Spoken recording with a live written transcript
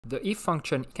The if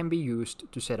function can be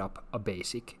used to set up a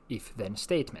basic if-then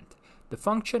statement. The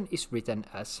function is written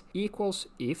as equals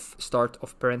if start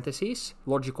of parentheses,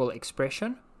 logical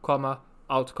expression, comma,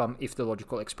 outcome if the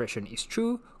logical expression is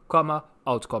true, comma,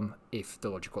 outcome if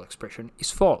the logical expression is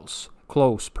false,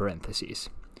 close parentheses.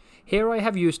 Here I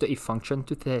have used the if function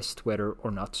to test whether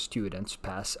or not students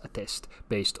pass a test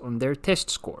based on their test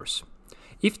scores.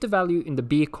 If the value in the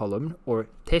B column or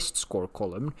test score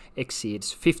column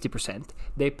exceeds 50%,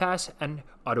 they pass and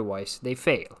otherwise they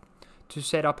fail. To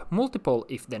set up multiple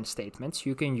if-then statements,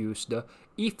 you can use the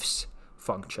ifs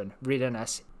function, written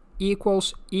as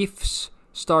equals ifs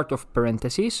start of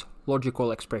parentheses,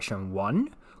 logical expression 1,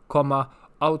 comma,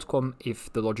 outcome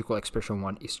if the logical expression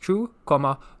 1 is true,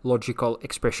 comma, logical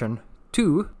expression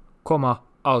 2, comma,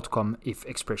 outcome if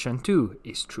expression 2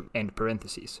 is true, end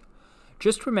parentheses.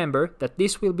 Just remember that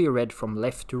this will be read from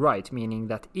left to right, meaning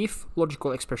that if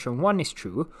logical expression 1 is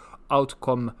true,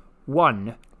 outcome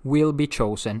 1 will be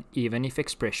chosen even if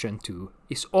expression 2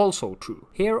 is also true.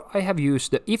 Here I have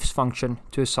used the ifs function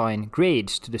to assign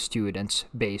grades to the students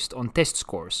based on test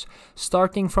scores,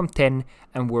 starting from 10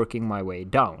 and working my way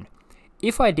down.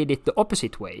 If I did it the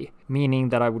opposite way, meaning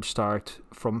that I would start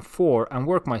from 4 and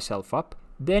work myself up,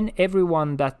 then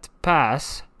everyone that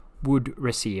pass would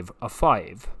receive a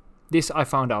 5. This I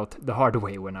found out the hard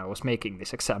way when I was making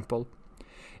this example.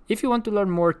 If you want to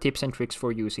learn more tips and tricks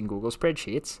for using Google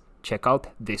Spreadsheets, check out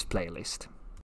this playlist.